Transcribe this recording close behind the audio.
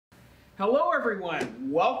Hello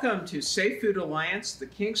everyone, welcome to Safe Food Alliance, the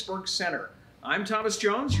Kingsburg Center. I'm Thomas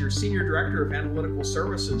Jones, your Senior Director of Analytical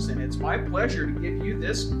Services, and it's my pleasure to give you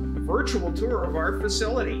this virtual tour of our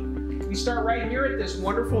facility. We start right here at this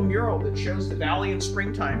wonderful mural that shows the valley in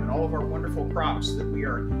springtime and all of our wonderful crops that we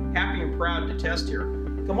are happy and proud to test here.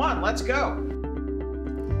 Come on, let's go.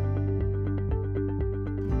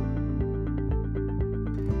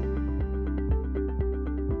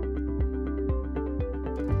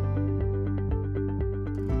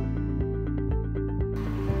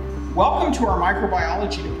 Welcome to our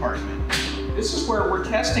Microbiology Department. This is where we're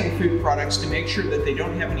testing food products to make sure that they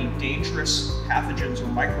don't have any dangerous pathogens or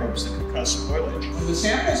microbes that could cause spoilage. When the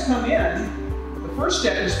samples come in, the first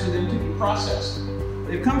step is for them to be processed.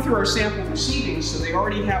 They've come through our sample receiving, so they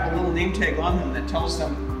already have a little name tag on them that tells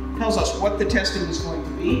us what the testing is going to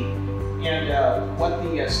be and what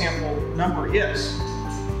the sample number is.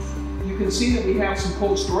 You can see that we have some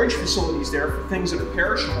cold storage facilities there for things that are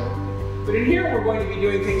perishable. But in here, we're going to be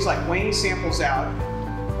doing things like weighing samples out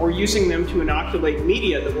or using them to inoculate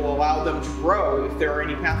media that will allow them to grow if there are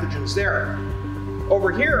any pathogens there.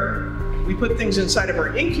 Over here, we put things inside of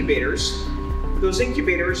our incubators. Those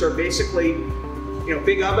incubators are basically,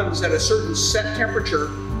 big ovens at a certain set temperature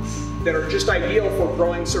that are just ideal for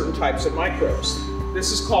growing certain types of microbes.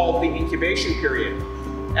 This is called the incubation period.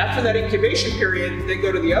 After that incubation period, they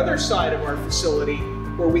go to the other side of our facility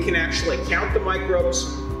where we can actually count the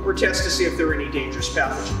microbes or test to see if there are any dangerous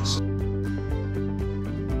pathogens.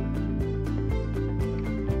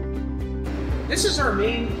 This is our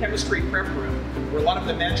main chemistry prep room, where a lot of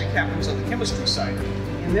the magic happens on the chemistry side.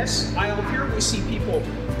 In this aisle here, we see people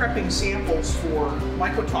prepping samples for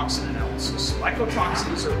mycotoxin analysis.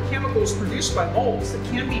 Mycotoxins are chemicals produced by molds that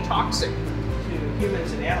can be toxic to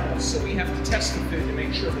humans and animals, so we have to test the food to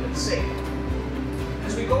make sure that it's safe.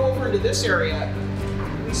 As we go over into this area,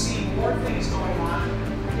 we see more things going on.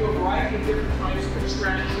 A variety of different kinds of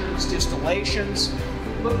extractions, distillations,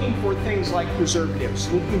 looking for things like preservatives,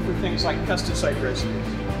 looking for things like pesticide residues.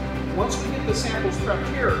 Once we get the samples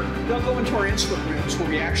prepped here, they'll go into our instrument rooms where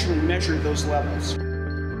we actually measure those levels.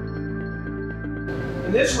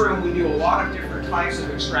 In this room, we do a lot of different types of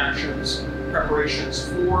extractions, preparations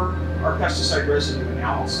for our pesticide residue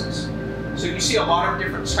analysis. So you see a lot of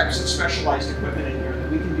different types of specialized equipment in here that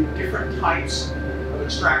we can do different types of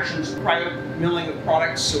extractions, cryo-milling of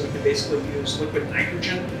products, so we can basically use liquid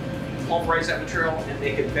nitrogen, pulverize that material, and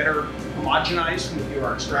make it better homogenized when we do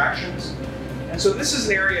our extractions. And so this is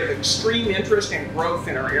an area of extreme interest and growth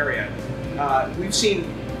in our area. We've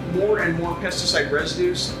seen more and more pesticide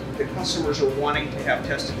residues that customers are wanting to have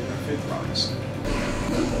tested in their food products.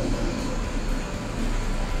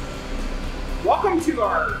 Welcome to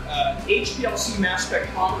our HPLC mass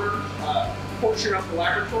spectrometer portion of the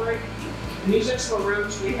laboratory. In these instrument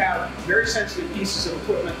rooms, we have very sensitive pieces of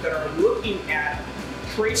equipment that are looking at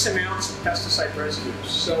trace amounts of pesticide residues.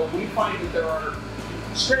 So we find that there are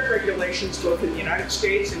strict regulations both in the United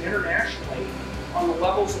States and internationally on the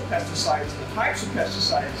levels of pesticides and the types of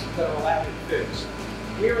pesticides that are allowed in foods.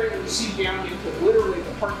 We are able to see down into literally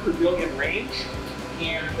the part per billion range,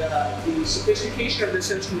 and the sophistication of this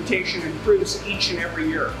instrumentation improves each and every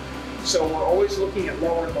year. So we're always looking at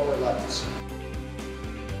lower and lower levels.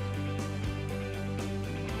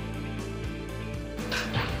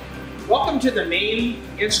 Welcome to the main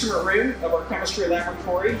instrument room of our chemistry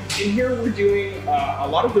laboratory. In here we're doing a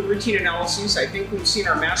lot of the routine analyses. I think we've seen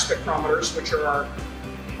our mass spectrometers, which are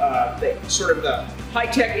the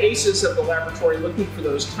high-tech aces of the laboratory looking for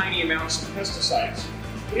those tiny amounts of pesticides.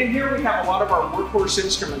 In here we have a lot of our workhorse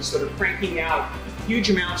instruments that are cranking out huge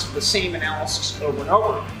amounts of the same analysis over and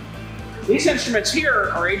over. These instruments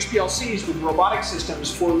here are HPLCs with robotic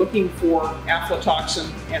systems for looking for aflatoxin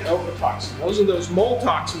and ovitoxin. Those are those mold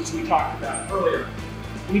toxins we talked about earlier.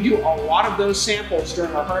 We do a lot of those samples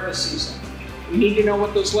during our harvest season. We need to know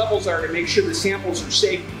what those levels are to make sure the samples are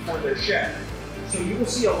safe before they're shed. So you will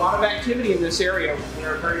see a lot of activity in this area when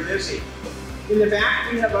we're very busy. In the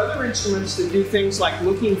back, we have other instruments that do things like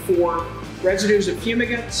looking for residues of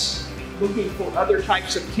fumigants, looking for other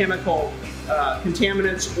types of chemical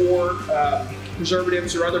contaminants or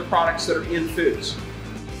preservatives or other products that are in foods.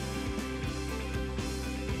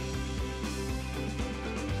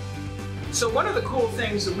 So one of the cool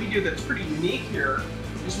things that we do that's pretty unique here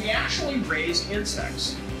is we actually raise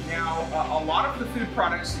insects. Now, a lot of the food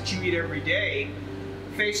products that you eat every day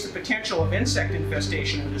face the potential of insect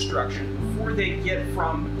infestation and destruction before they get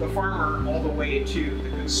from the farmer all the way to the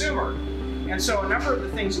consumer. And so a number of the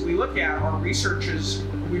things that we look at are we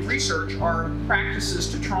research are practices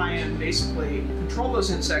to try and basically control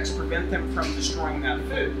those insects, prevent them from destroying that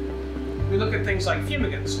food. We look at things like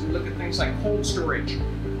fumigants, we look at things like cold storage,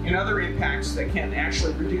 and other impacts that can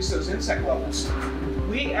actually reduce those insect levels.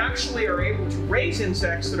 We actually are able to raise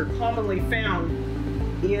insects that are commonly found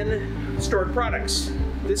in stored products.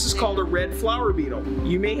 This is called a red flower beetle.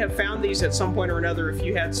 You may have found these at some point or another if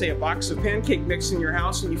you had, say, a box of pancake mix in your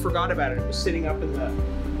house and you forgot about it. It was sitting up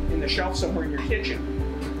in the shelf somewhere in your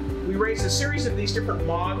kitchen. We raise a series of these different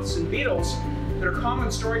moths and beetles that are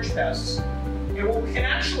common storage pests. And what we can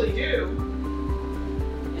actually do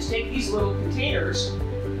is take these little containers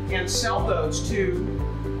and sell those to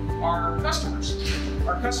our customers.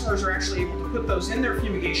 Our customers are actually able to put those in their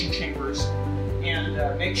fumigation chambers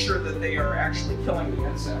and make sure that they are actually killing the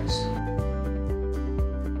insects.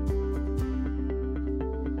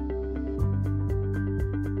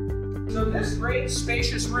 So this great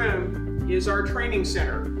spacious room is our training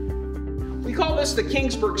center. We call this the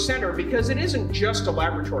Kingsburg Center because it isn't just a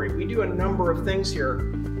laboratory. We do a number of things here,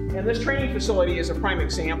 and this training facility is a prime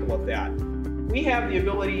example of that. We have the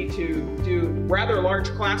ability to do rather large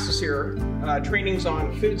classes here, trainings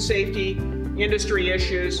on food safety, industry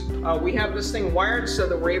issues. We have this thing wired so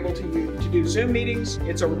that we're able to do Zoom meetings.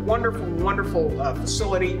 It's a wonderful, wonderful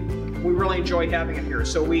facility. We really enjoy having it here.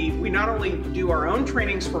 So we not only do our own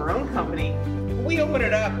trainings for our own company, but we open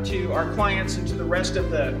it up to our clients and to the rest of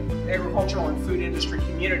the agricultural and food industry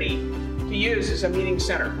community to use as a meeting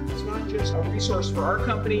center. It's not just a resource for our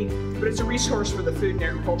company, but it's a resource for the food and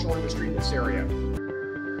agricultural industry in this area.